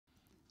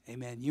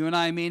Amen. You and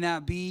I may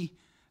not be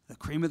the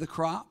cream of the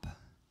crop,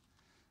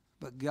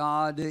 but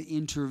God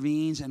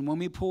intervenes, and when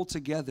we pull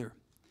together,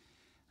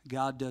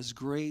 God does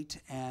great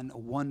and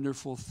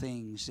wonderful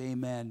things.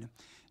 Amen.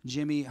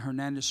 Jimmy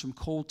Hernandez from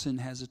Colton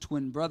has a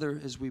twin brother,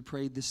 as we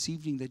prayed this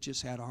evening, that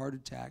just had a heart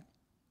attack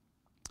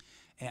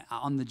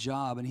on the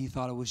job, and he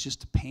thought it was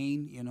just a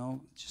pain,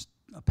 just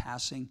a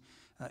passing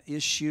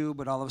issue,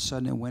 but all of a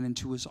sudden it went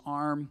into his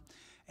arm,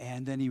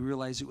 and then he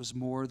realized it was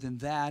more than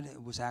that.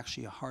 It was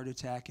actually a heart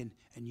attack, and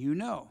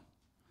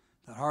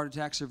that heart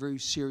attacks are very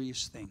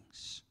serious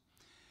things.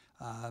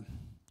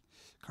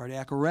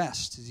 Cardiac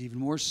arrest is even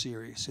more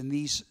serious, and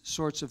these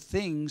sorts of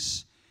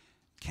things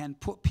can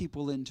put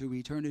people into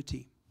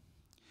eternity.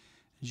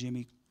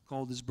 Jimmy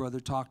called his brother,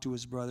 talked to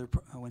his brother,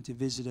 went to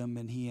visit him,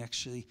 and he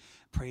actually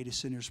prayed a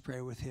sinner's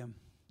prayer with him,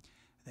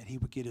 that he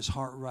would get his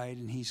heart right,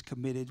 and he's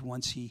committed.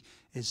 Once he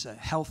is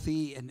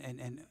healthy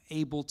and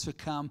able to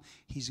come,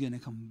 he's going to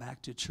come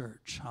back to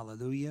church.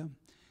 Hallelujah.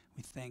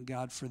 We thank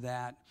God for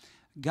that.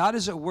 God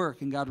is at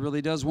work, and God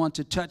really does want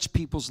to touch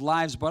people's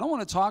lives, but I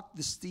want to talk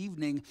this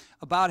evening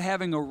about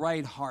having a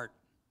right heart,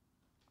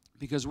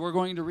 because we're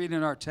going to read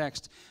in our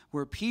text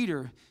where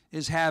Peter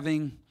is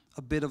having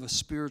a bit of a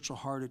spiritual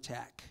heart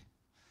attack,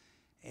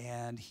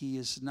 and he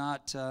is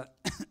not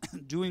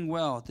doing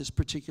well at this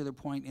particular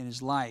point in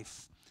his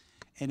life,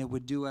 and it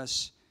would do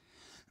us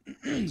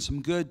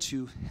some good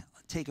to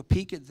take a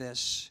peek at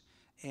this,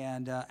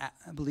 and I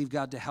believe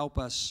God to help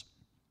us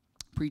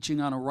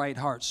preaching on a right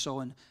heart. So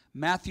in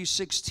Matthew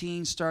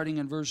 16, starting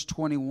in verse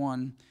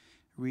 21,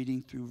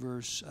 reading through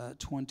verse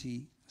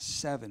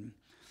 27.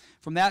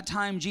 From that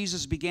time,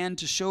 Jesus began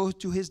to show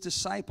to his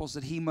disciples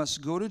that he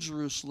must go to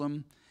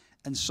Jerusalem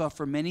and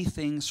suffer many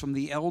things from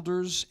the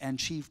elders and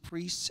chief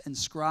priests and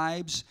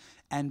scribes,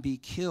 and be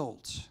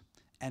killed,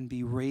 and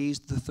be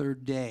raised the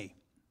third day.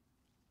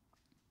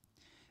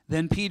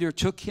 Then Peter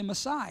took him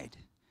aside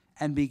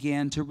and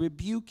began to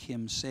rebuke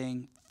him,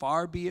 saying,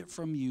 Far be it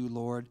from you,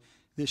 Lord,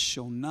 this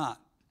shall not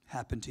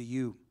happen to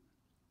you.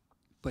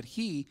 But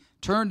he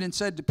turned and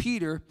said to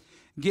Peter,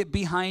 Get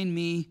behind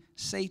me,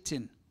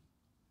 Satan.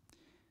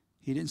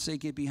 He didn't say,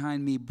 Get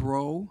behind me,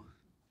 bro.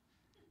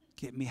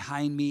 Get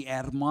behind me,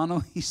 hermano.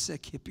 He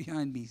said, Get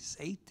behind me,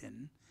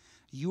 Satan.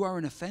 You are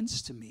an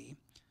offense to me,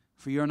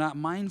 for you are not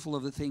mindful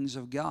of the things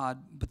of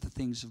God, but the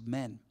things of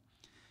men.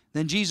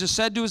 Then Jesus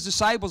said to his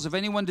disciples, If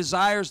anyone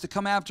desires to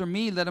come after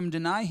me, let him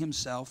deny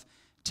himself,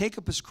 take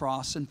up his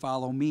cross, and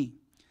follow me.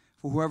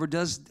 For whoever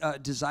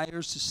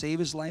desires to save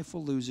his life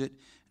will lose it,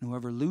 and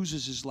whoever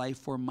loses his life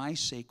for my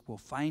sake will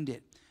find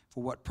it.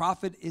 For what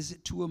profit is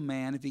it to a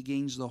man if he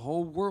gains the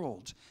whole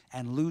world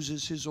and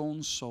loses his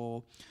own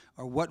soul?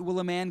 Or what will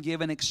a man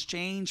give in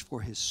exchange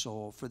for his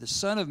soul? For the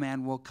Son of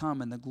Man will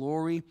come in the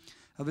glory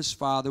of his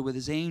Father with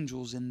his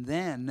angels, and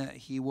then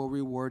he will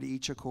reward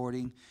each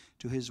according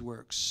to his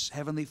works.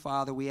 Heavenly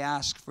Father, we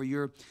ask for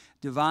your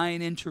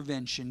divine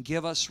intervention.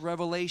 Give us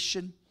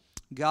revelation.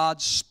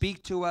 God,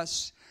 speak to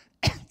us.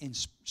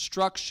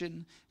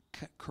 Instruction,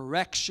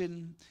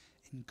 correction,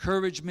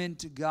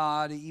 encouragement,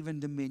 God,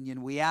 even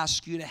dominion. We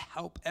ask you to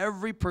help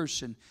every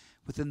person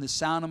within the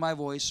sound of my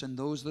voice, and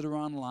those that are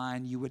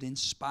online. You would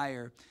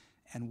inspire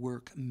and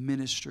work,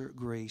 minister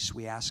grace.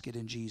 We ask it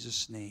in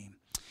Jesus' name.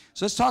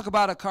 So let's talk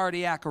about a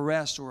cardiac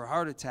arrest or a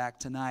heart attack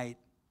tonight.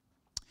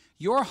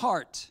 Your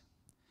heart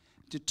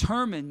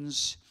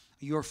determines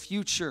your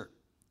future.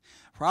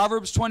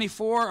 Proverbs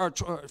 4,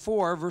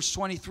 verse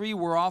 23,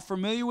 we're all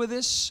familiar with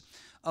this.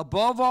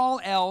 Above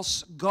all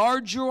else,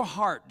 guard your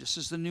heart. This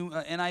is the new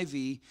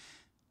NIV.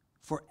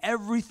 For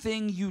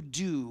everything you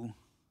do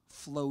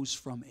flows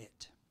from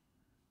it.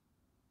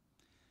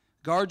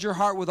 Guard your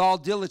heart with all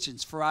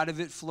diligence, for out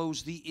of it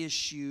flows the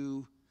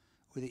issue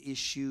or the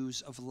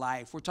issues of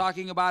life. We're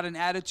talking about an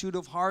attitude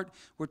of heart.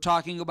 We're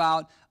talking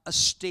about a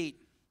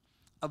state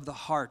of the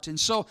heart. And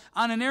so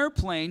on an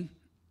airplane,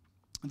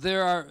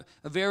 there are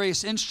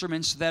various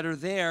instruments that are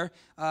there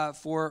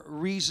for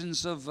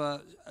reasons of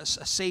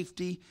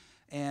safety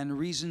and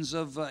reasons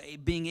of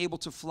being able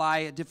to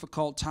fly at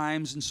difficult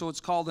times. And so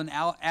it's called an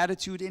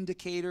attitude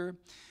indicator.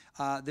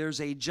 There's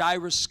a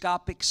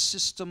gyroscopic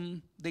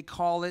system, they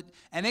call it,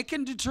 and it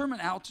can determine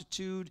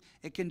altitude,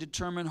 it can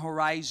determine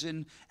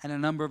horizon, and a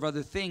number of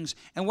other things.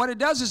 And what it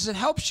does is it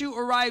helps you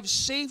arrive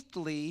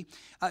safely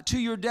to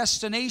your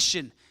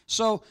destination.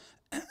 So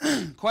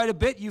quite a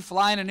bit, you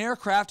fly in an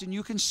aircraft and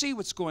you can see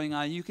what's going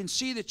on. You can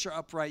see that you're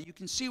upright. You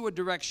can see what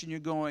direction you're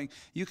going.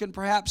 You can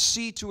perhaps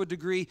see to a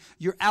degree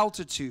your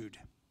altitude.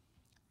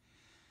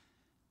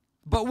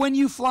 But when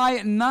you fly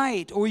at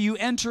night or you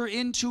enter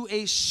into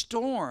a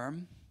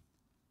storm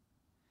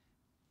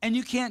and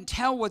you can't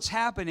tell what's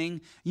happening,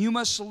 you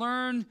must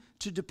learn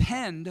to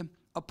depend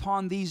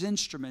upon these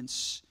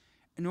instruments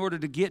in order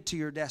to get to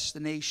your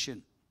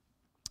destination.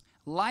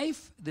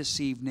 Life this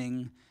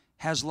evening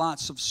has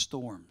lots of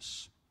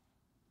storms.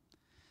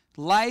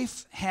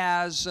 Life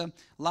has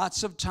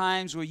lots of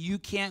times where you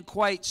can't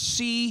quite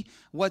see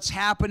what's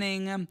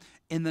happening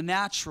in the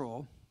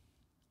natural,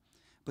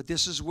 but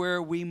this is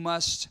where we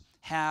must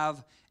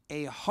have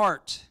a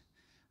heart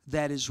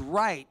that is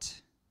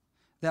right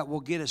that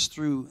will get us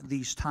through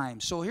these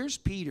times. So here's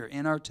Peter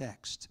in our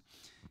text.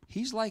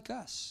 He's like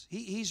us.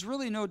 He's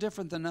really no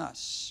different than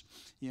us.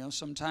 You know,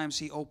 sometimes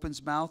he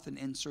opens mouth and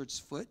inserts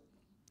foot.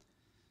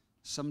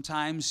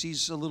 Sometimes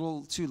he's a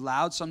little too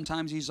loud.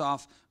 Sometimes he's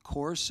off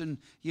course and,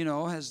 you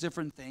know, has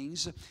different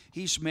things.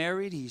 He's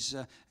married. He's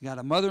got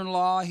a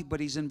mother-in-law, but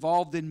he's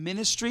involved in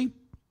ministry.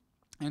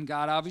 And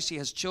God obviously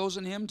has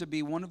chosen him to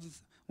be one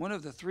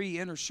of the three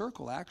inner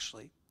circle,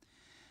 actually.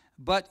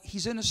 But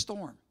he's in a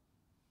storm.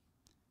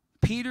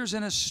 Peter's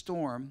in a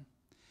storm.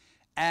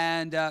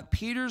 And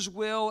Peter's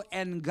will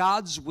and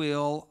God's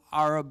will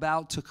are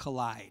about to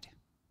collide.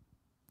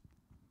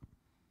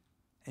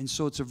 And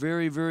so it's a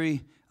very,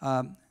 very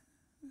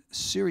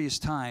serious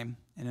time,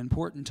 an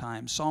important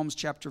time. Psalms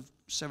chapter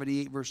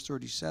 78, verse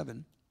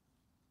 37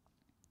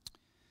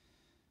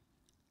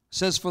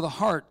 says, "For the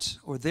heart,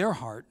 or their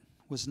heart,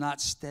 was not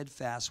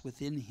steadfast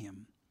within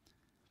him,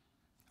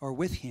 or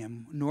with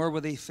him, nor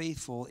were they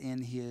faithful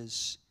in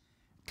his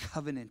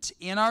covenant."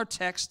 In our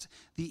text,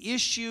 the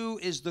issue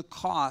is the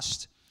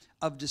cost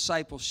of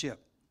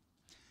discipleship.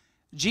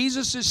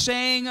 Jesus is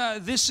saying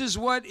this is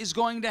what is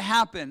going to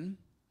happen.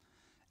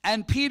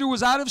 And Peter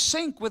was out of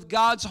sync with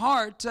God's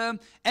heart, and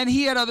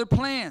he had other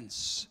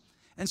plans.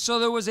 And so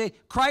there was a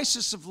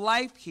crisis of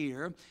life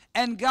here,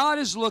 and God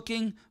is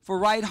looking for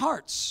right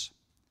hearts.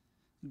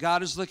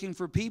 God is looking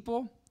for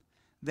people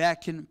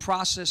that can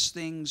process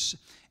things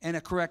in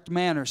a correct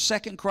manner.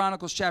 2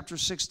 Chronicles chapter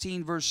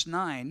 16, verse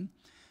 9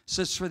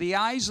 says, "For the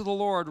eyes of the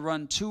Lord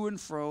run to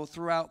and fro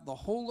throughout the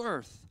whole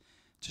earth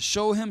to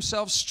show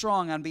himself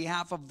strong on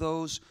behalf of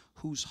those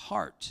whose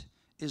heart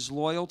is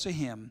loyal to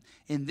him.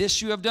 In this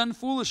you have done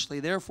foolishly.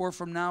 Therefore,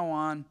 from now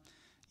on,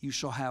 you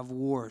shall have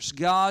wars."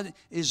 God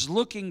is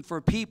looking for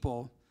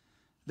people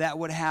that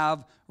would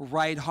have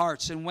right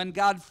hearts. And when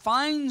God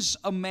finds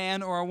a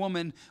man or a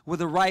woman with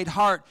a right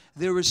heart,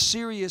 there is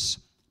serious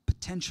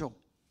potential.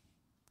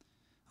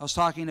 I was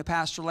talking to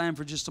Pastor Lamb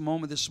for just a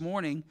moment this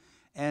morning,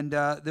 and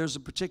there's a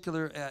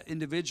particular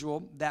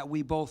individual that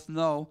we both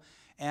know,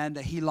 and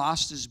he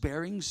lost his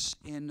bearings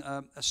in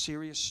a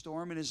serious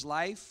storm in his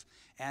life.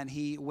 And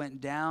he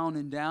went down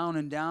and down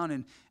and down,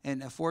 and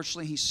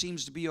unfortunately he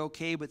seems to be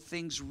okay, but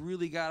things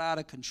really got out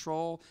of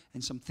control,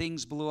 and some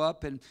things blew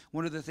up. And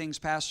one of the things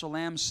Pastor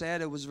Lamb said,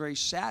 it was very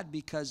sad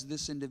because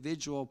this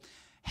individual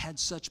had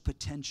such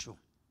potential.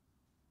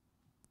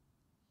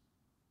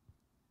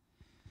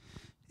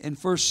 In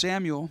 1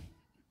 Samuel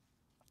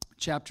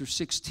chapter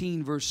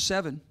 16, verse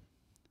 7,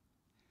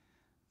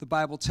 the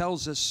Bible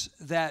tells us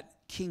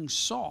that King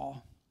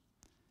Saul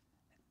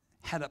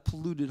had a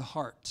polluted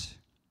heart.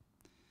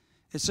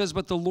 It says,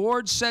 "But the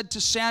Lord said to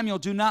Samuel,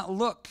 do not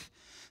look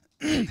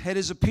at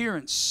his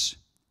appearance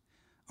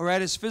or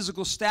at his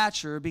physical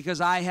stature, because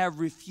I have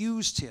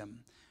refused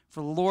him.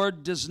 For the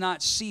Lord does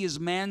not see as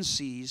man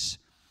sees.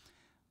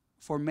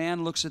 For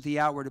man looks at the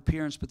outward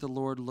appearance, but the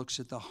Lord looks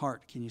at the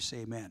heart." Can you say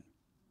amen?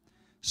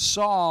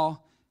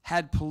 Saul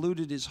had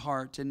polluted his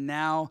heart, and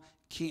now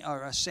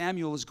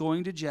Samuel is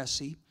going to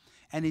Jesse,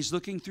 and he's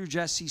looking through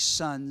Jesse's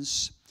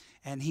sons.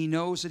 And he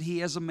knows that he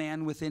has a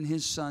man within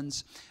his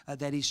sons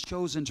that he's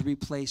chosen to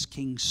replace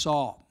King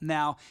Saul.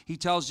 Now, he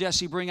tells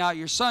Jesse, "Bring out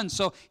your son."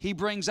 So he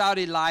brings out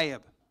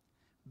Eliab.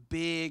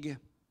 Big,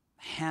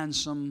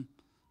 handsome,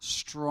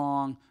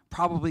 strong,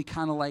 probably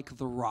kind of like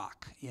The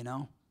Rock, you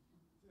know?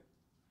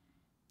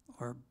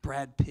 Or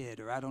Brad Pitt,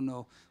 or I don't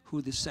know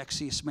who the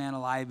sexiest man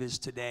alive is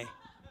today.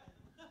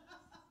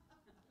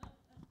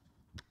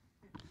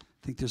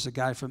 I think there's a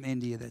guy from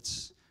India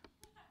that's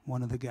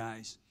one of the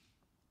guys.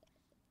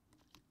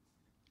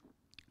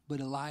 But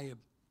Eliab,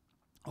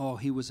 oh,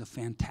 he was a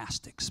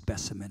fantastic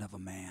specimen of a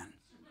man.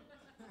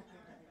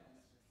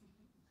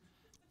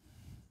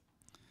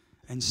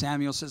 And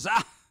Samuel says,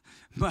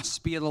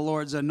 must be the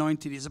Lord's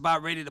anointed. He's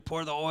about ready to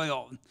pour the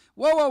oil.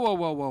 Whoa, whoa, whoa,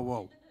 whoa, whoa,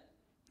 whoa.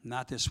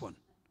 Not this one.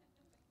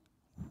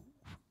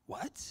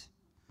 What?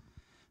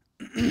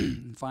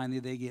 And finally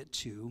they get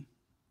to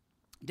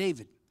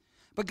David.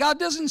 But God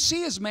doesn't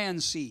see as man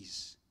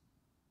sees.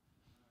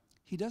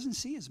 He doesn't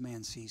see as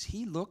man sees.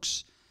 He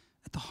looks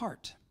at the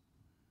heart.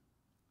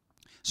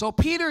 So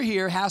Peter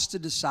here has to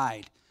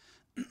decide,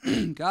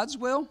 God's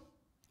will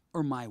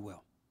or my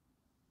will?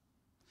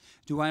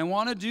 Do I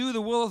want to do the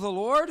will of the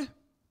Lord,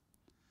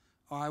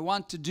 or I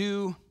want to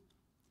do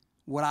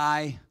what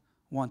I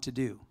want to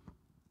do?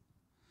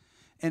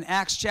 In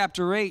Acts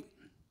chapter 8,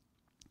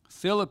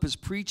 Philip is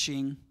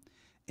preaching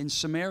in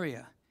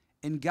Samaria,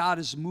 and God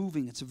is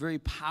moving. It's a very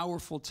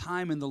powerful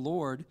time in the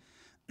Lord.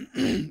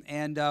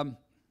 And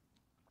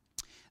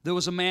there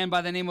was a man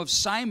by the name of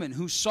Simon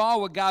who saw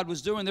what God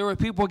was doing. There were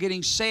people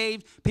getting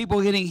saved,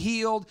 people getting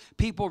healed,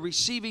 people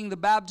receiving the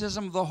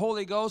baptism of the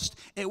Holy Ghost.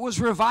 It was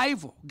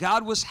revival.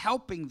 God was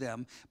helping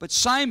them. But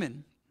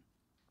Simon,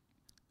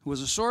 who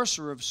was a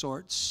sorcerer of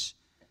sorts,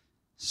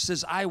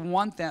 says, I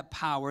want that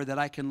power that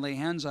I can lay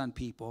hands on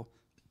people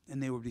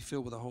and they will be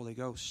filled with the Holy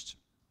Ghost.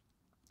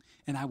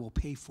 And I will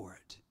pay for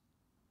it.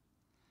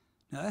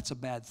 Now that's a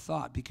bad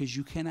thought, because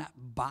you cannot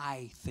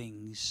buy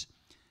things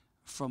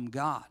from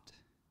God.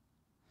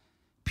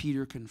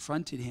 Peter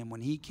confronted him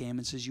when he came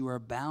and says, you are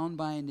bound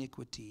by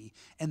iniquity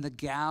and the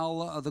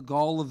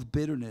gall of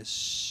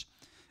bitterness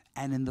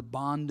and in the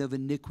bond of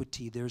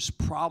iniquity. There's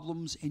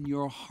problems in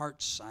your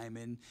heart,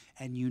 Simon,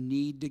 and you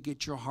need to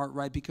get your heart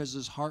right because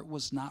his heart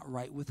was not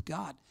right with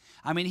God.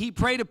 I mean, he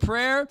prayed a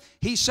prayer.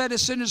 He said a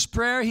sinner's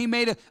prayer. He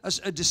made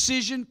a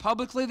decision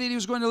publicly that he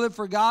was going to live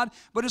for God,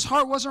 but his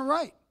heart wasn't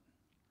right.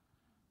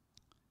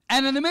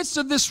 And in the midst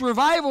of this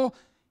revival,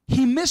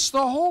 he missed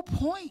the whole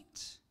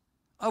point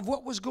of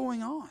what was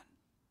going on.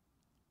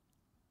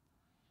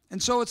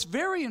 And so it's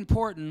very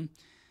important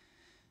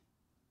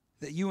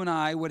that you and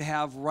I would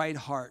have right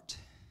heart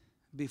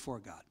before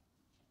God.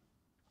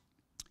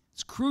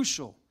 It's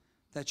crucial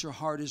that your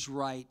heart is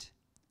right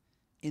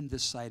in the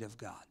sight of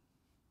God.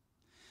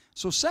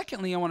 So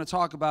secondly, I want to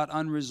talk about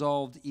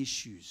unresolved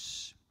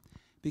issues,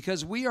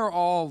 because we are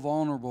all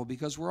vulnerable,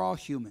 because we're all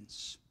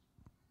humans.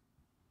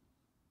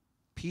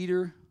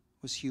 Peter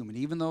was human.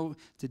 Even though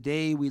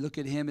today we look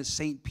at him as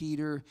Saint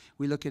Peter,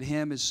 we look at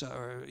him as,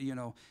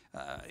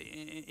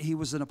 he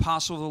was an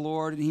apostle of the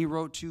Lord, and he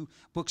wrote 2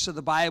 books of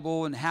the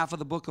Bible, and half of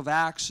the book of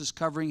Acts is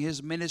covering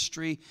his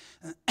ministry.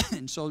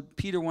 And so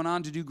Peter went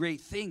on to do great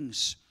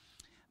things.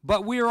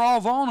 But we are all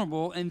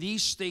vulnerable, and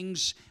these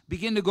things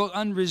begin to go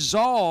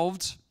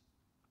unresolved,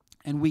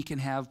 and we can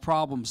have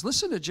problems.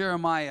 Listen to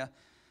Jeremiah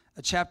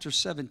chapter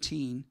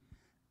 17.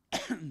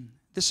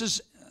 This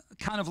is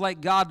kind of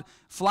like God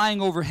flying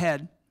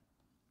overhead,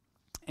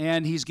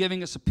 and he's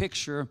giving us a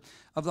picture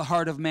of the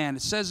heart of man.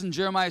 It says in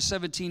Jeremiah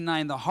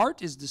 17:9, the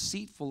heart is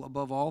deceitful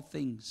above all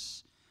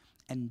things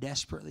and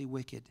desperately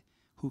wicked.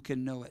 Who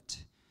can know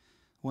it?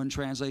 One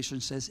translation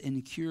says,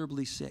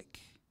 incurably sick.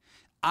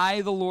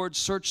 I, the Lord,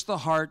 search the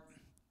heart.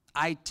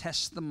 I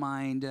test the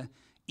mind,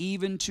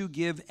 even to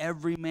give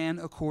every man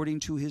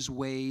according to his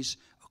ways,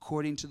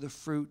 according to the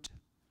fruit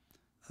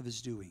of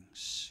his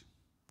doings.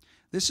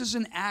 This is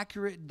an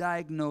accurate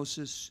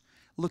diagnosis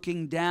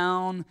looking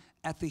down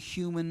at the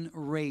human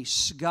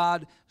race.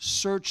 God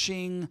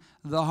searching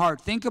the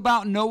heart. Think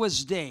about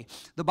Noah's day.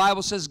 The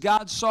Bible says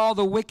God saw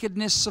the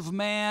wickedness of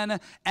man,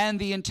 and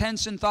the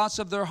intents and thoughts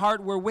of their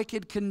heart were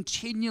wicked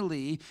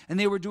continually, and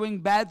they were doing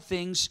bad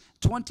things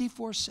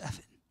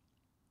 24/7.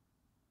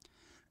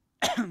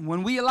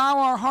 When we allow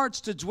our hearts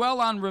to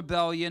dwell on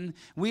rebellion,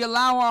 we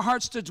allow our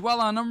hearts to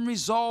dwell on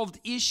unresolved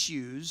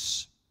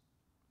issues,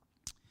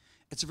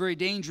 it's a very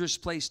dangerous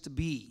place to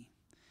be.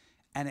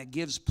 And it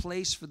gives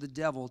place for the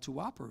devil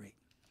to operate.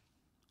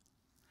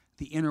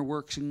 The inner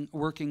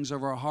workings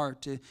of our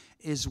heart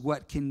is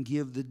what can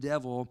give the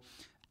devil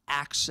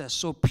access.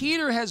 So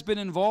Peter has been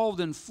involved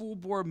in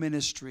full-bore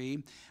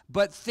ministry,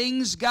 but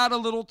things got a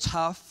little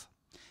tough.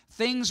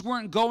 Things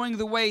weren't going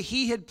the way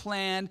he had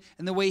planned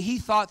and the way he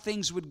thought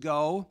things would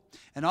go.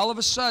 And all of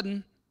a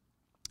sudden,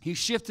 he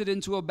shifted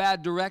into a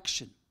bad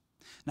direction.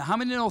 Now, how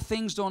many know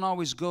things don't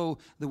always go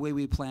the way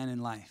we plan in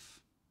life?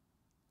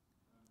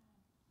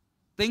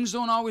 Things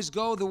don't always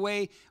go the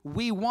way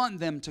we want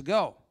them to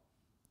go.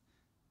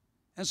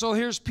 And so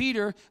here's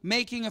Peter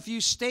making a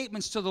few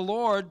statements to the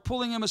Lord,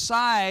 pulling him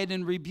aside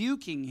and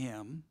rebuking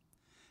him.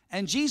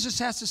 And Jesus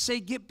has to say,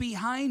 get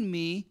behind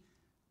me,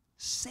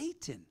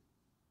 Satan.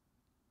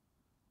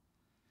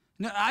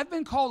 Now, I've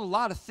been called a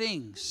lot of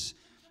things,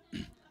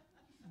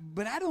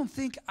 but I don't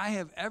think I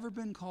have ever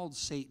been called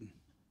Satan.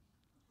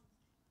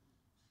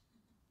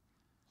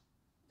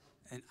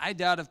 And I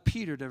doubt if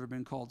Peter had ever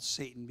been called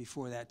Satan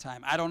before that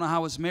time. I don't know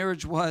how his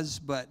marriage was,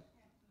 but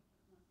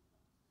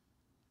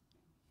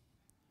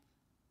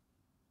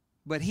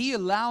he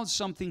allowed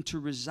something to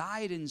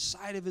reside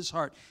inside of his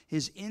heart.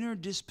 His inner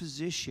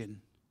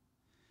disposition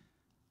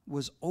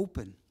was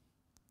open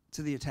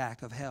to the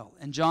attack of hell.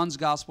 In John's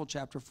Gospel,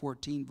 chapter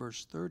 14,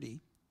 verse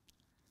 30,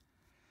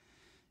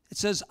 it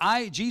says,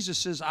 Jesus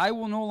says, I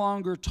will no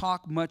longer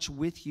talk much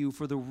with you,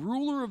 for the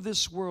ruler of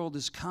this world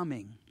is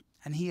coming,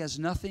 and he has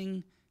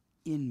nothing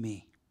in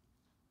me.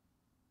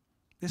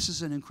 This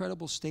is an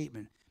incredible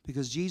statement,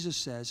 because Jesus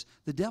says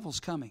the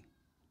devil's coming,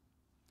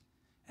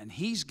 and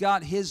he's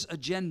got his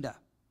agenda,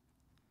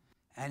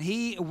 and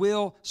he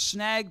will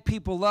snag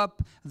people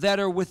up that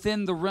are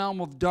within the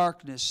realm of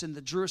darkness and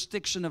the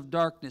jurisdiction of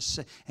darkness.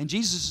 And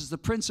Jesus is the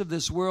prince of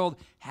this world,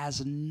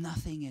 has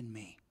nothing in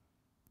me.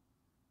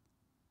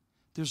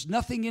 There's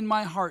nothing in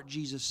my heart,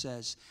 Jesus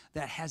says,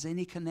 that has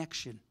any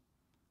connection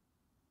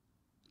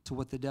to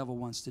what the devil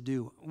wants to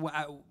do.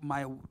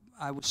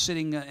 I was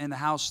sitting in the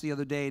house the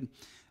other day, and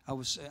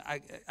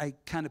I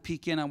kind of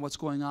peek in on what's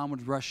going on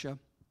with Russia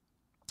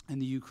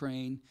and the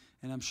Ukraine,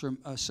 and I'm sure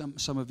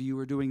some of you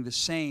are doing the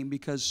same,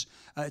 because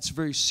it's a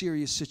very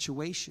serious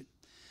situation.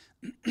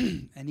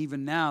 And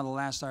even now, the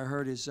last I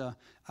heard is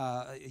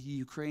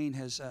Ukraine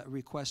has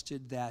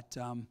requested that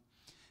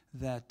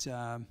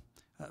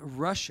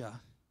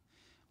Russia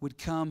would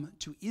come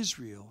to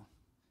Israel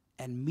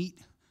and meet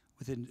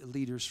with the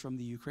leaders from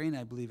the Ukraine,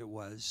 I believe it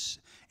was.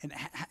 And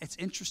it's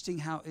interesting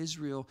how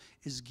Israel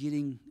is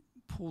getting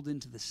pulled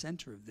into the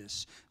center of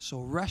this.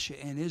 So Russia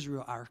and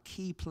Israel are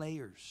key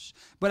players.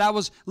 But I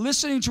was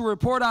listening to a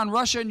report on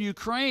Russia and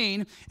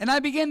Ukraine, and I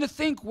began to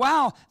think,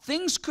 wow,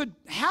 things could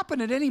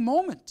happen at any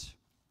moment.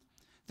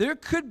 There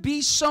could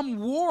be some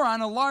war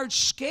on a large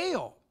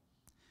scale.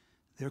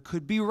 There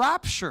could be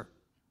rapture.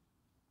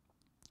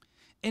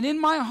 And in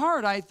my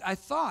heart,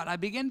 I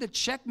began to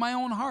check my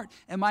own heart.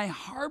 Am I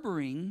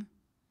harboring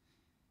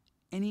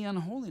any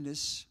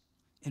unholiness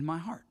in my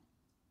heart?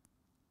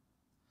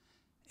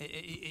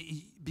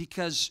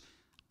 Because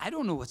I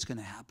don't know what's going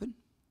to happen.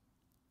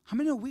 How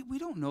many know we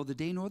don't know the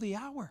day nor the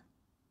hour?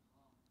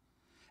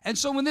 And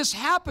so when this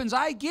happens,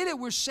 I get it.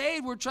 We're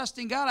saved. We're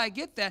trusting God. I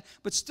get that.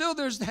 But still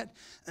there's that,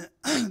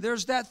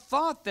 there's that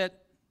thought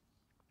that,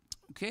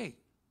 okay,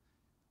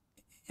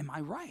 am I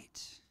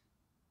right?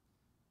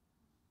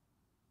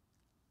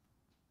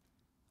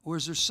 Or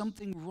is there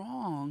something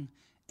wrong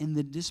in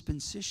the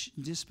disposition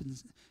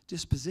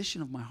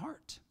of my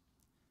heart?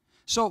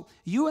 So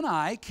you and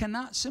I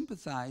cannot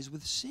sympathize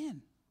with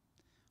sin.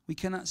 We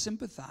cannot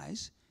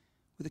sympathize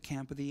with the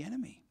camp of the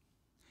enemy.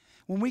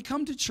 When we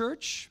come to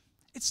church,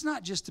 it's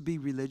not just to be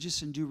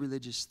religious and do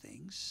religious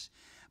things,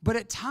 but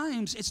at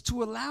times it's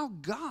to allow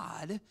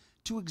God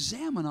to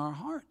examine our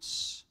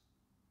hearts,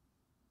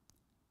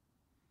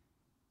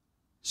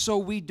 so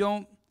we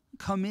don't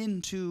come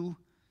into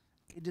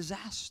a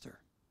disaster.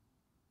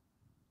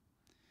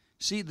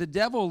 See, the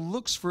devil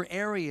looks for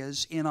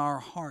areas in our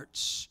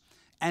hearts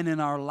and in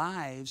our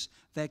lives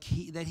that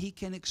he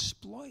can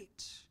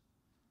exploit.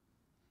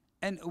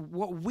 And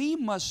what we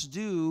must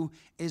do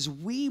is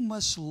we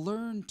must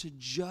learn to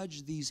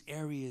judge these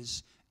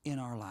areas in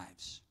our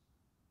lives.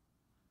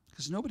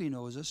 Because nobody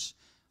knows us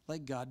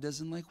like God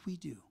does and like we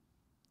do.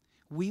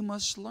 We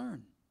must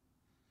learn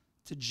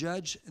to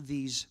judge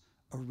these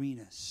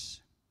arenas.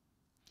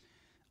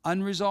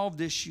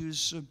 Unresolved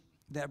issues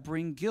that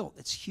bring guilt.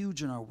 It's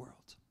huge in our world.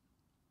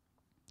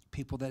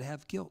 People that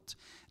have guilt.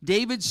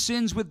 David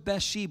sins with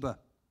Bathsheba,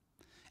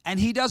 and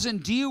he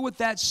doesn't deal with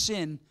that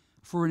sin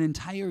for an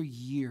entire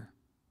year.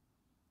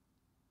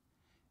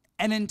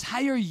 An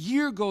entire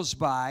year goes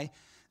by,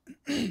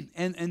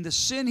 and the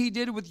sin he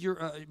did with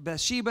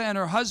Bathsheba and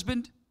her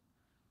husband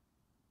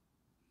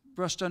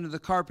brushed under the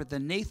carpet.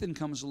 Then Nathan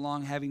comes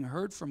along, having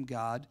heard from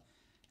God,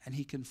 and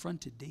he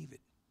confronted David.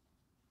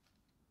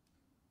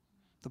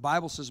 The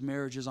Bible says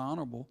marriage is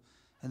honorable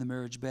and the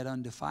marriage bed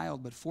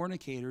undefiled, but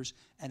fornicators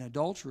and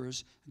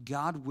adulterers,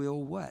 God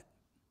will what?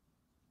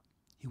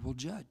 He will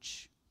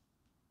judge.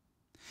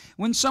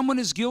 When someone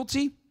is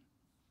guilty,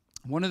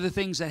 one of the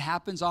things that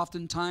happens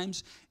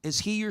oftentimes is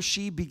he or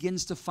she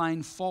begins to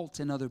find fault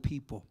in other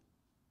people.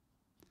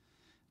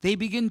 They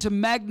begin to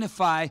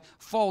magnify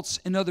faults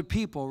in other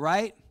people,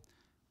 right?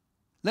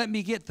 Let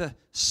me get the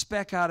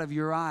speck out of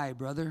your eye,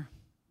 brother.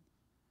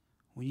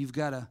 When you've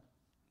got a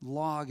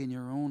log in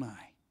your own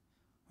eye.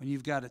 When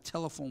you've got a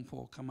telephone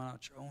pole coming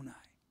out your own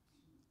eye.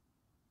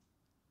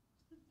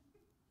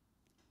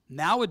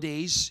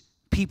 Nowadays,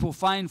 people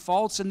find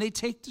faults and they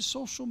take to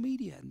social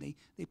media and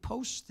they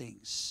post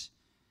things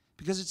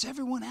because it's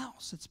everyone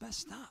else that's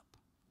messed up.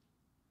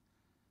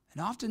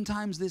 And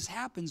oftentimes this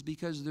happens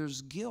because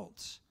there's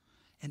guilt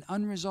and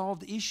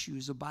unresolved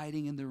issues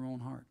abiding in their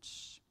own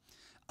hearts.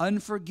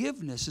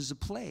 Unforgiveness is a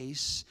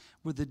place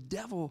where the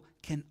devil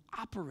can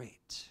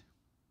operate.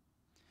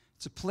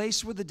 It's a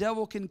place where the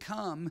devil can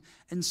come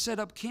and set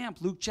up camp.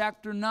 Luke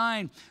chapter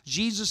 9,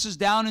 Jesus is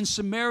down in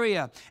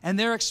Samaria, and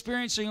they're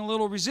experiencing a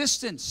little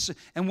resistance.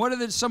 And what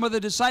do some of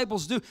the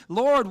disciples do?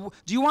 Lord,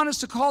 do you want us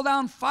to call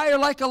down fire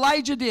like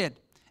Elijah did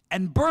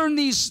and burn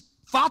these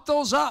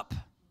vatos up?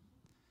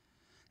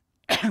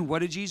 What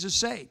did Jesus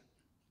say?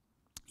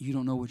 You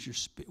don't know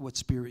what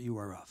spirit you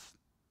are of.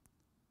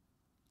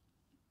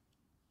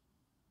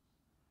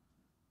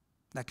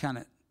 That kind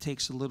of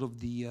takes a little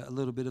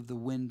bit of the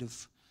wind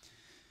of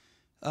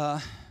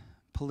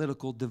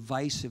political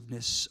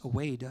divisiveness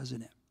away,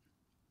 doesn't it?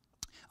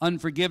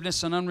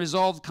 Unforgiveness and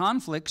unresolved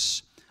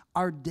conflicts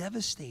are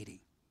devastating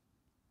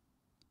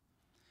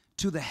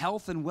to the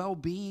health and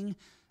well-being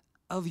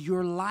of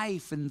your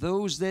life and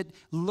those that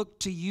look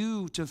to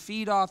you to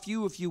feed off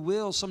you, if you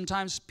will.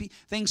 Sometimes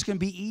things can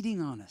be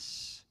eating on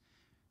us.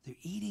 They're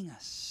eating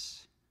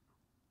us.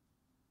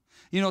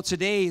 You know,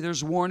 today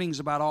there's warnings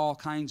about all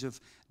kinds of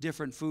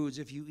different foods.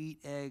 If you eat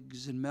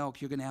eggs and milk,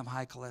 you're going to have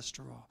high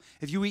cholesterol.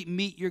 If you eat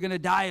meat, you're going to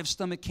die of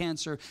stomach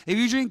cancer. If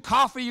you drink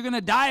coffee, you're going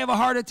to die of a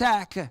heart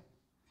attack. And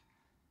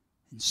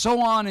so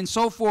on and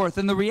so forth.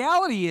 And the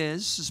reality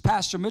is, as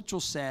Pastor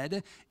Mitchell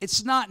said,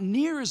 it's not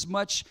near as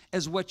much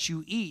as what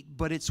you eat,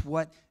 but it's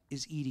what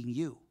is eating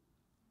you.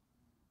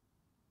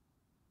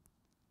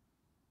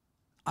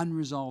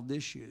 Unresolved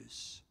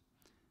issues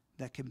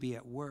that can be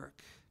at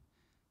work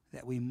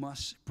that we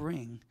must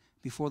bring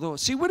before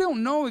those. See, we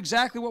don't know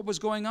exactly what was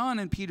going on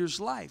in Peter's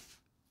life.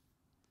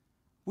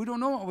 We don't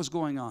know what was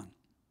going on.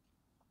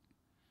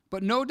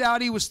 But no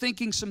doubt he was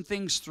thinking some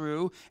things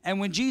through. And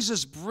when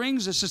Jesus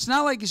brings us, it's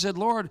not like he said,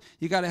 Lord,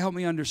 you got to help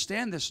me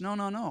understand this. No,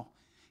 no, no.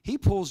 He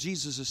pulls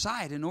Jesus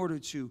aside in order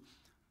to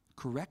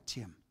correct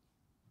him,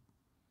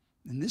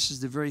 And this is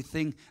the very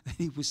thing that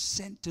he was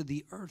sent to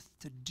the earth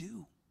to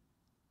do.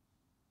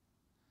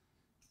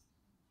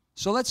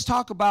 So let's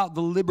talk about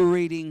the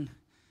liberating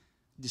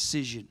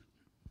decision.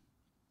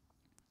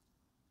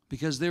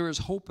 Because there is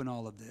hope in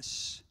all of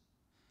this.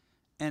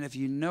 And if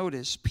you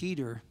notice,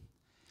 Peter,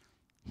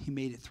 he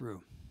made it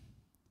through.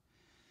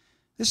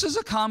 This is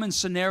a common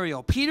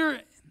scenario.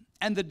 Peter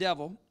and the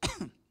devil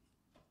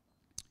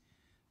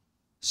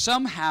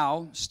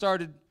somehow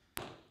started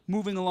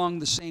moving along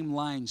the same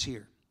lines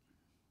here.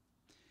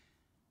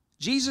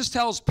 Jesus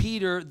tells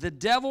Peter, the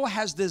devil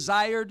has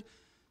desired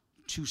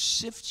to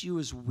sift you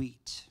as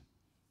wheat.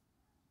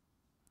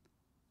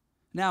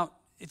 Now,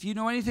 if you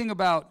know anything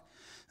about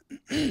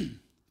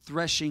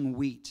threshing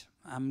wheat,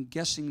 I'm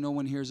guessing no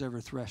one here has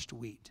ever threshed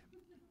wheat.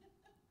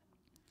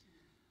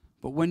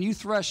 But when you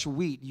thresh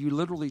wheat, you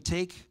literally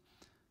take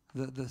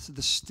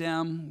the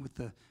stem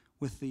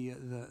with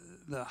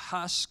the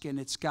husk, and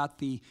it's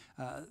got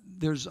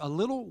there's a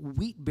little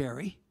wheat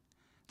berry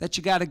that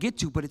you got to get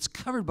to, but it's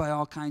covered by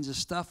all kinds of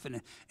stuff,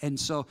 and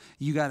so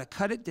you got to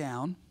cut it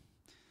down,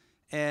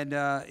 and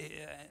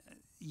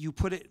you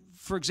put it.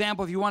 For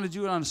example, if you want to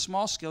do it on a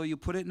small scale, you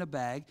put it in a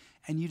bag,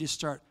 and you just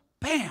start,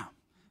 bam,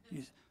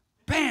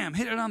 bam,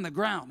 hit it on the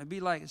ground. It'd be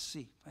like, let's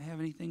see, if I have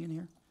anything in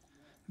here,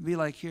 it'd be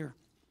like here.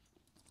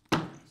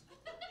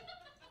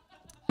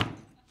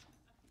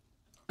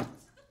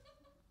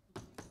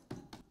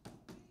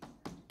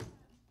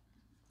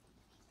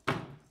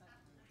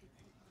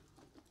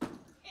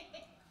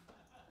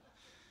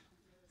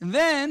 And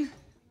then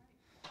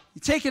you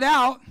take it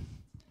out,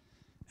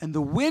 and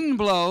the wind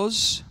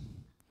blows,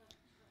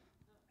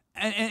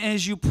 and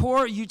as you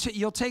pour,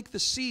 you'll take the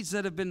seeds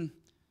that have been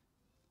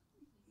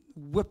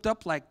whipped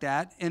up like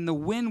that, and the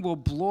wind will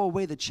blow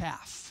away the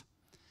chaff.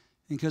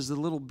 Because the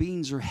little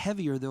beans are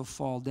heavier, they'll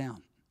fall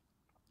down.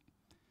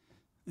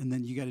 And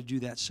then you got to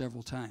do that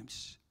several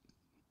times.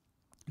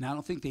 And I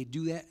don't think they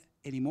do that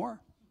anymore.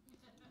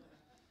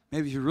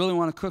 Maybe if you really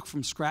want to cook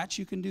from scratch,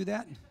 you can do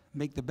that.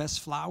 Make the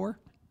best flour.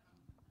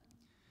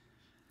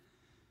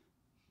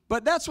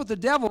 But that's what the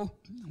devil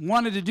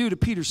wanted to do to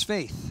Peter's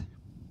faith.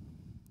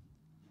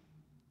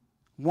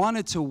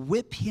 Wanted to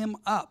whip him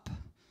up.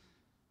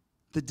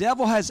 The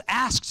devil has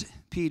asked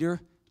Peter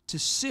to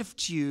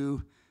sift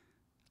you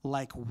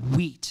like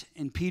wheat.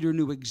 And Peter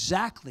knew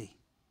exactly.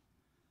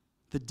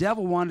 The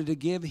devil wanted to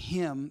give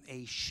him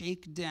a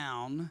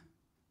shakedown.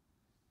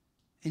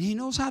 And he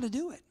knows how to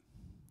do it.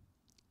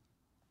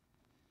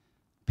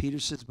 Peter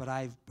says,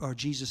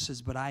 Jesus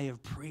says, but I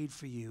have prayed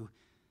for you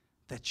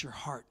that your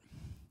heart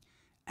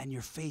and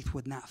your faith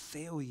would not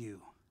fail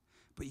you,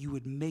 but you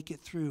would make it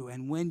through.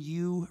 And when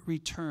you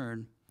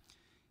return,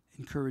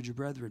 encourage your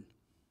brethren.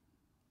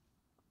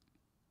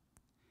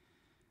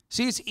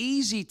 See, it's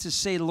easy to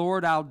say,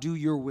 Lord, I'll do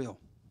your will.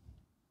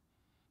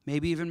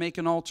 Maybe even make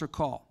an altar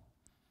call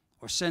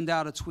or send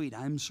out a tweet,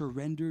 I'm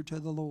surrendered to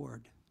the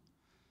Lord.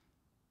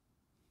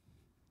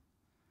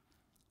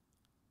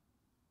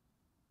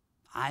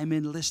 I'm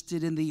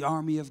enlisted in the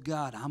army of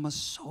God. I'm a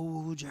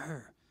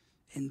soldier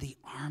in the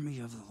army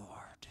of the Lord.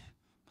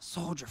 A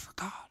soldier for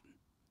God.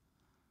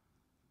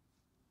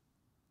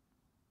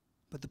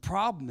 But the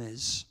problem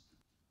is,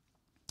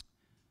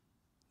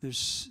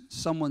 there's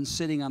someone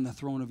sitting on the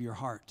throne of your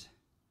heart.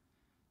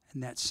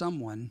 And that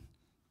someone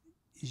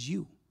is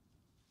you.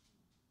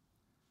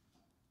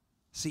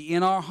 See,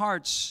 in our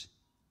hearts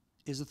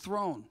is a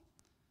throne.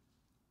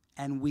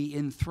 And we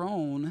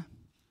enthrone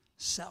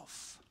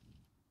self.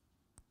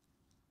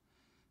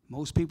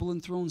 Most people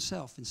enthrone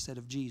self instead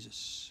of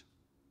Jesus.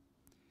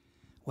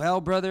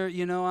 Well, brother,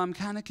 I'm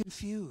kind of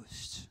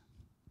confused.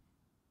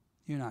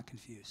 You're not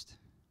confused.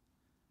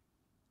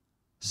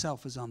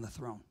 Self is on the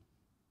throne.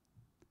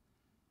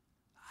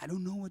 I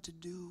don't know what to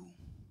do.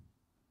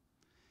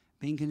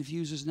 Being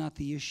confused is not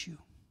the issue.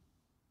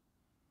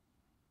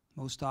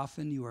 Most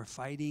often you are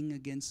fighting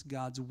against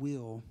God's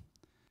will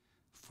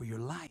for your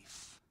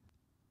life.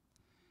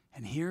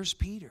 And here's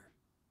Peter.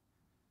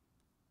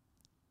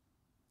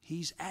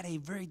 He's at a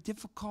very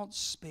difficult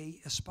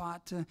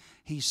spot.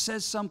 He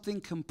says something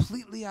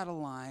completely out of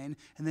line,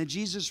 and then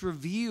Jesus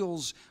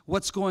reveals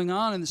what's going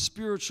on in the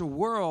spiritual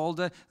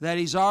world, that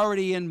he's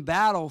already in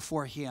battle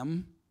for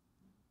him.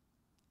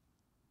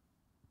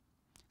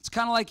 It's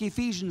kind of like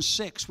Ephesians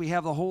 6. We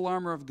have the whole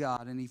armor of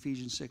God in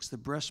Ephesians 6, the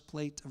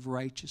breastplate of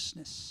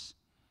righteousness.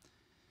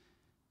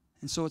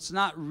 And so it's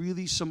not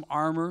really some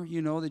armor,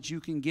 that you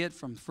can get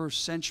from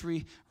first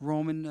century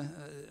Roman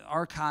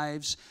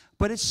archives,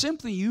 but it's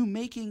simply you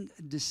making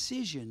a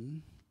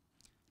decision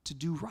to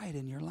do right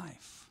in your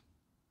life.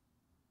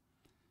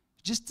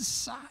 Just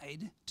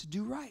decide to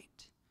do right.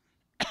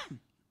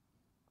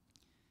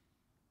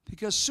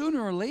 Because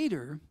sooner or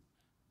later,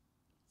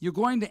 you're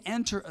going to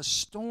enter a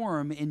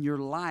storm in your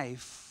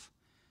life,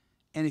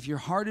 and if your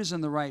heart is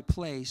in the right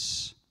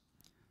place,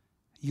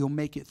 you'll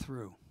make it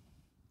through.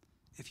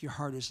 If your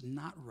heart is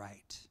not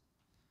right,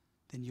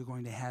 then you're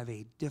going to have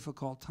a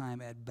difficult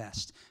time at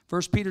best.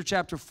 1 Peter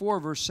chapter 4,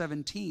 verse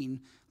 17,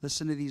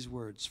 listen to these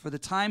words. For the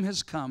time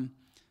has come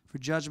for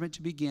judgment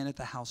to begin at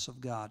the house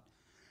of God.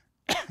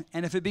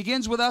 And if it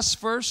begins with us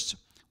first,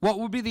 what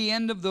will be the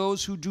end of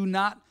those who do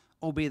not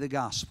obey the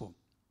gospel?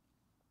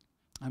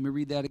 Let me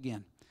read that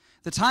again.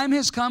 The time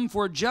has come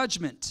for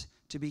judgment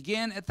to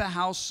begin at the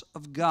house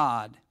of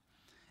God.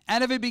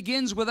 And if it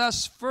begins with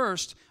us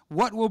first,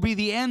 what will be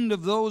the end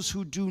of those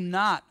who do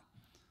not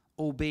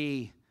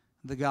obey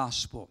the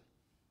gospel?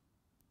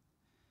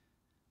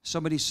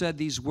 Somebody said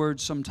these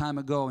words some time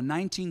ago. In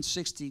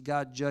 1960,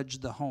 God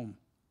judged the home,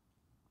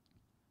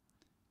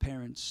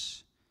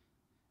 parents.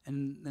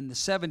 And in the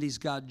 70s,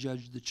 God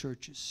judged the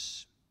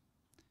churches.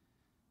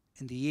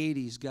 In the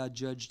 80s, God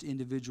judged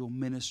individual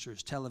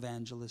ministers,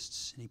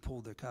 televangelists, and he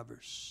pulled their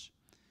covers.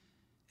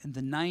 In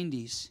the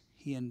 90s,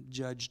 he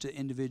judged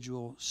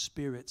individual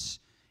spirits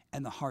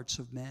and the hearts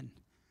of men.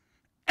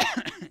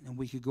 And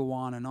we could go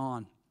on and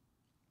on.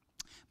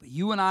 But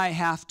you and I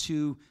have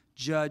to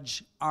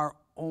judge our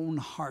own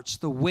hearts.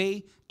 The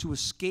way to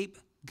escape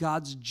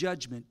God's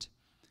judgment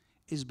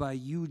is by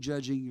you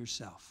judging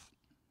yourself.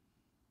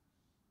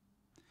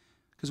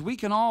 Because we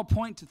can all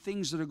point to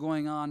things that are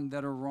going on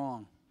that are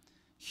wrong.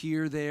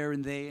 Here, there,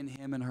 and they, and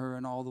him, and her,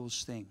 and all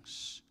those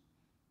things.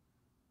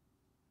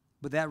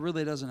 But that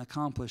really doesn't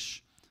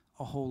accomplish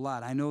a whole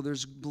lot. I know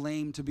there's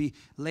blame to be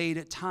laid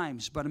at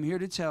times, but I'm here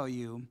to tell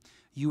you,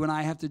 you and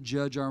I have to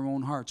judge our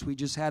own hearts. We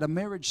just had a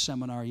marriage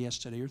seminar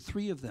yesterday, or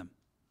 3 of them.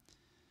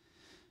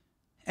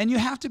 And you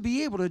have to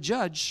be able to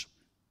judge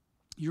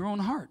your own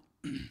heart,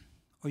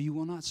 or you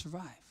will not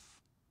survive.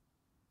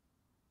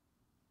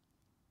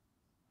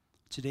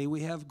 Today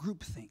we have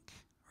groupthink,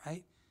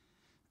 right?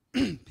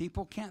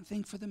 People can't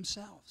think for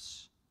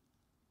themselves.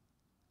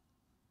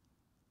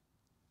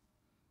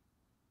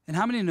 And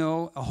how many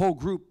know a whole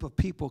group of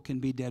people can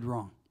be dead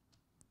wrong?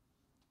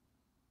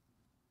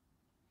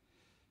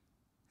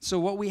 So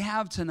what we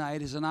have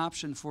tonight is an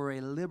option for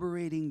a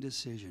liberating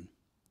decision.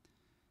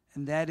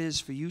 And that is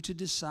for you to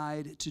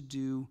decide to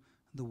do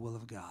the will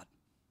of God.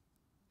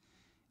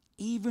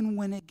 Even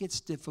when it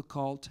gets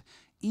difficult,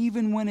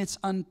 even when it's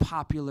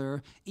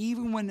unpopular,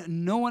 even when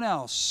no one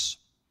else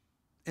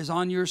is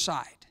on your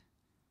side,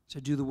 to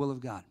do the will of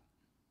God.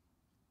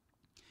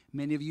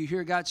 Many of you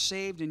here got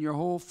saved and your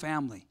whole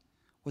family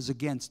was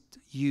against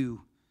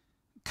you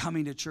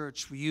coming to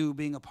church, for you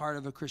being a part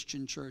of a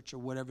Christian church or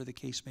whatever the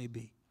case may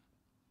be.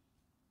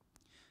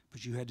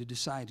 But you had to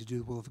decide to do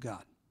the will of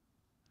God.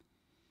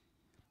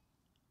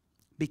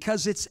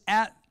 Because it's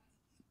at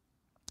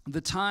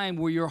the time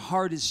where your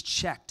heart is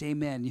checked,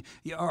 amen.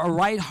 A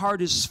right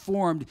heart is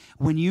formed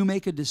when you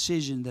make a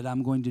decision that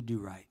I'm going to do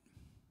right.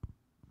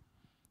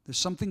 There's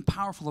something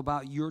powerful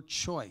about your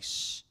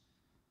choice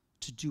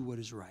to do what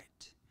is right.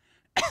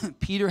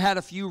 Peter had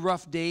a few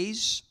rough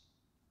days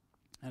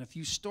and a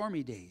few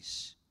stormy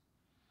days.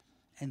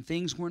 And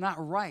things were not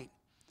right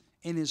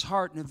in his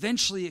heart. And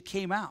eventually it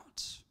came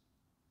out.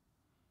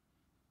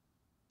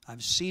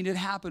 I've seen it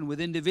happen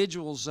with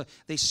individuals.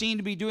 They seem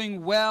to be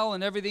doing well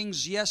and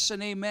everything's yes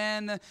and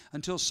amen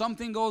until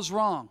something goes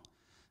wrong.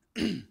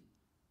 And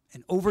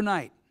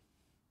overnight,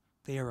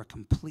 they are a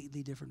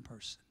completely different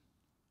person.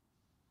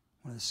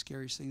 One of the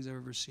scariest things I've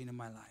ever seen in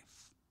my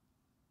life.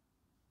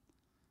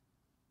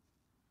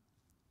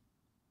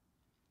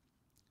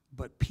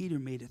 But Peter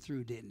made it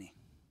through, didn't he?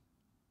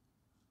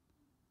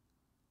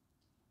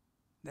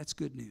 That's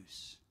good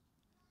news.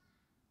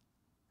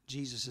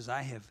 Jesus says,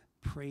 I have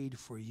prayed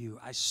for you.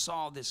 I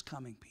saw this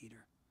coming,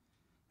 Peter.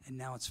 And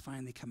now it's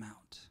finally come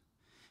out.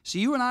 So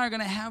you and I are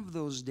going to have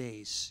those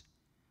days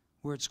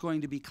where it's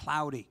going to be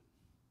cloudy.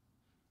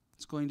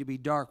 It's going to be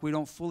dark. We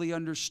don't fully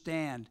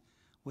understand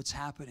what's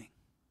happening.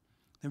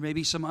 There may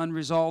be some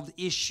unresolved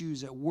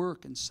issues at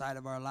work inside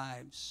of our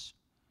lives.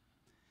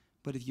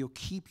 But if you'll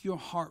keep your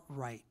heart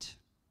right.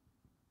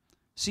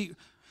 See,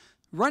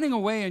 running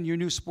away in your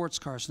new sports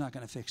car is not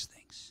going to fix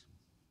things.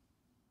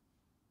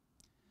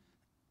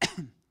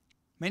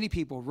 Many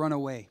people run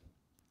away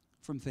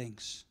from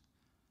things.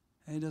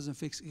 And it doesn't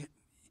fix it.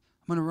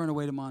 I'm going to run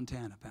away to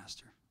Montana,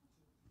 Pastor.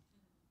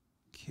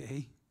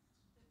 Okay.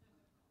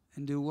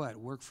 And do what?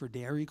 Work for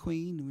Dairy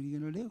Queen? What are you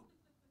going to do?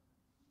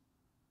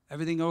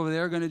 Everything over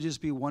there going to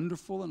just be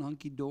wonderful and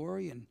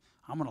hunky-dory, and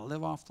I'm going to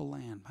live off the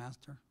land,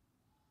 Pastor.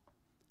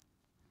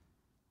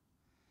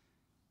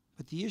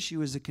 But the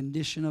issue is the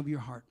condition of your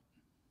heart.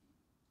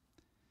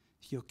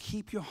 If you'll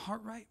keep your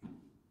heart right,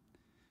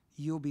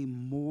 you'll be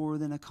more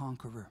than a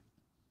conqueror.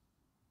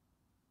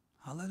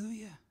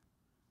 Hallelujah.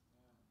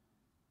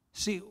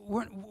 See,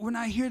 we're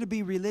not here to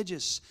be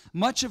religious.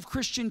 Much of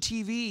Christian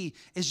TV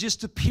is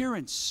just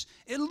appearance.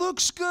 It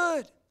looks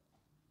good.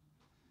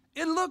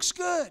 It looks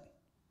good.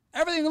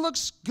 Everything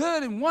looks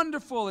good and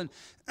wonderful. And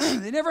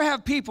they never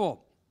have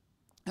people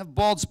have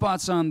bald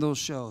spots on those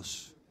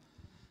shows.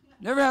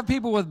 Never have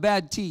people with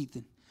bad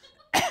teeth.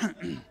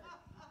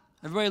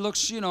 Everybody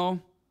looks,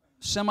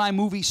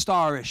 semi-movie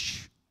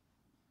star-ish.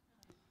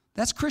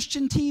 That's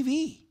Christian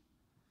TV.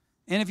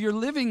 And if you're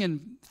living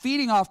and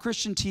feeding off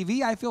Christian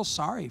TV, I feel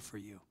sorry for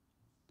you.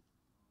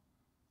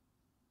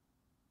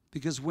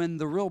 Because when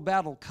the real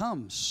battle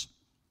comes,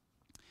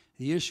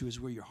 the issue is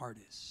where your heart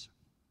is.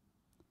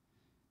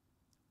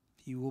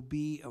 if you will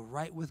be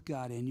right with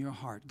God in your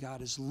heart,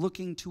 God is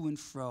looking to and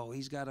fro.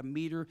 He's got a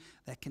meter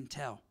that can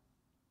tell.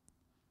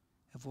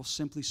 If we'll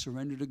simply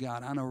surrender to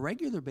God on a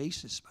regular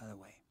basis, by the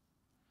way,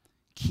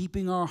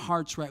 keeping our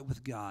hearts right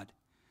with God,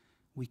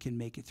 we can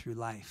make it through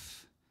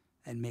life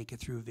and make it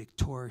through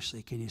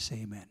victoriously. Can you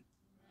say amen?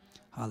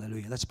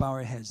 Hallelujah. Let's bow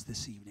our heads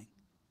this evening.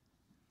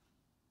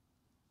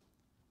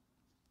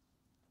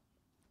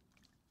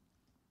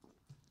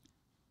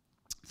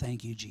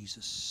 Thank you,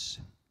 Jesus.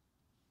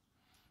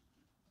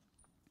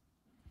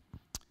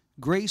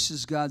 Grace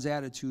is God's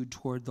attitude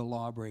toward the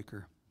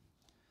lawbreaker.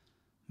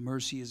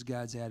 Mercy is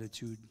God's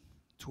attitude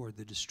toward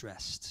the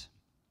distressed.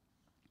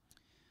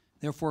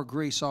 Therefore,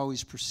 grace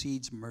always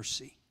precedes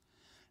mercy.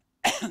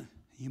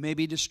 You may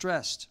be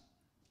distressed,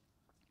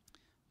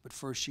 but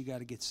first you got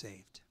to get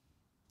saved.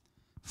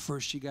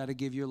 First you got to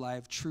give your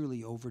life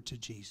truly over to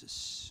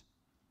Jesus.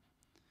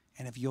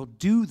 And if you'll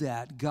do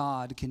that,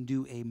 God can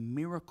do a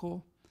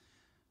miracle,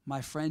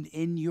 my friend,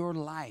 in your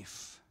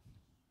life.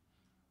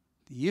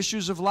 The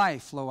issues of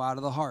life flow out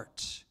of the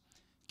heart.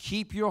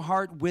 Keep your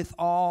heart with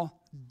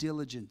all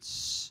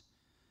diligence.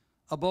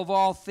 Above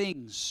all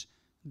things,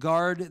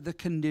 guard the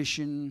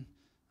condition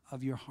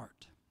of your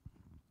heart.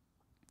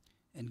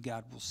 And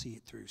God will see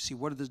it through. See,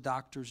 what do the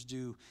doctors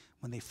do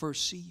when they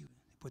first see you?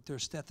 They put their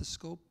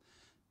stethoscope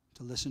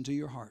to listen to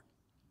your heart.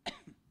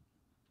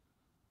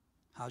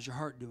 How's your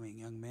heart doing,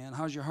 young man?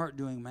 How's your heart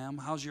doing, ma'am?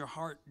 How's your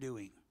heart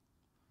doing?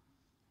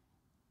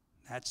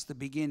 That's the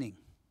beginning.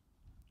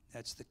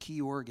 That's the key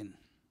organ.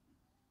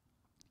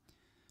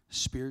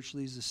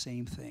 Spiritually is the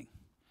same thing.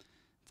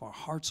 If our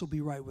hearts will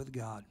be right with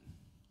God,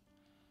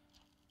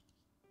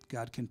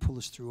 God can pull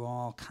us through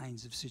all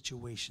kinds of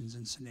situations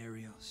and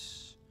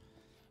scenarios.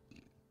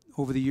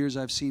 Over the years,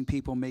 I've seen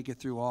people make it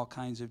through all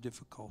kinds of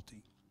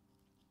difficulty.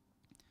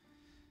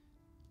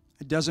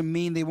 It doesn't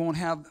mean they won't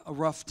have a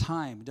rough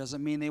time. It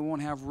doesn't mean they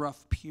won't have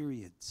rough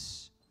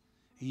periods.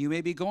 You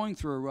may be going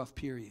through a rough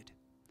period.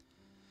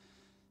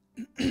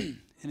 And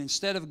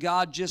instead of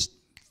God just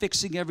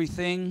fixing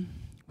everything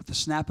with the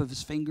snap of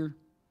his finger,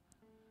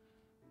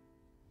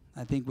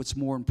 I think what's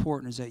more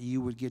important is that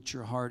you would get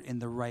your heart in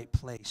the right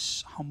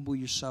place. Humble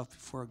yourself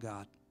before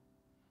God.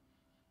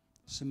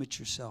 Submit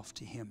yourself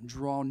to him.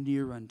 Draw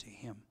near unto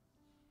him.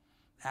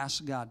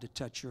 Ask God to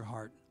touch your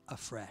heart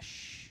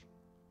afresh.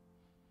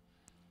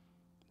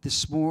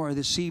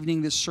 This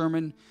evening, this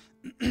sermon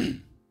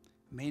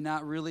may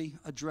not really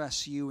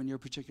address you in your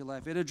particular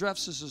life. It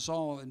addresses us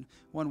all in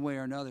one way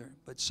or another,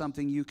 but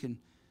something you can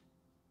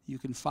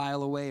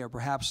file away, or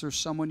perhaps there's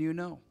someone you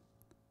know.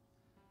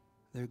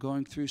 They're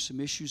going through some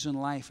issues in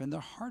life, and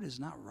their heart is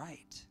not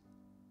right.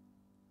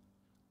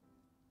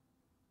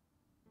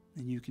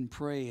 And you can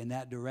pray in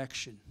that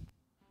direction,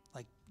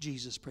 like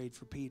Jesus prayed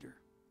for Peter.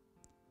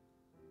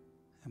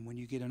 And when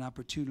you get an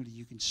opportunity,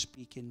 you can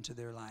speak into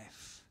their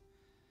life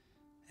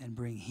and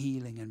bring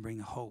healing and bring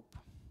hope.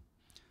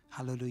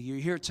 Hallelujah. You're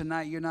here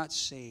tonight, you're not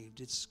saved.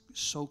 It's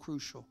so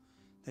crucial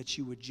that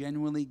you would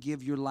genuinely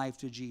give your life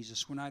to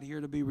Jesus. We're not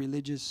here to be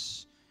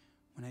religious.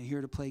 We're not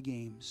here to play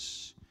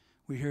games.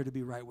 We're here to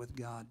be right with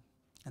God.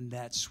 And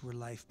that's where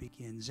life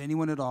begins.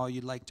 Anyone at all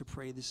you'd like to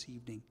pray this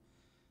evening,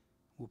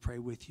 we'll pray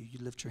with you. You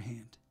lift your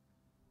hand.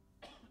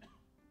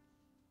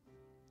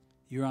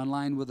 You're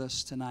online with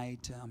us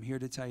tonight. I'm here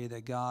to tell you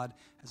that God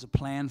has a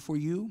plan for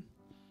you.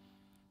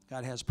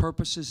 God has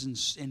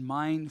purposes in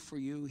mind for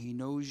you. He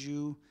knows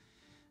you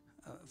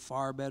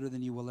far better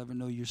than you will ever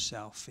know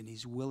yourself. And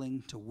he's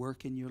willing to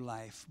work in your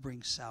life,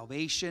 bring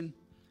salvation,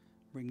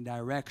 bring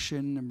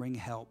direction, and bring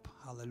help.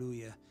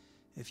 Hallelujah.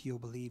 If you'll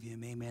believe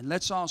him. Amen.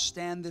 Let's all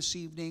stand this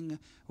evening.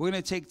 We're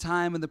going to take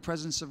time in the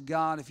presence of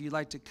God. If you'd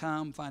like to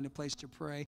come, find a place to pray.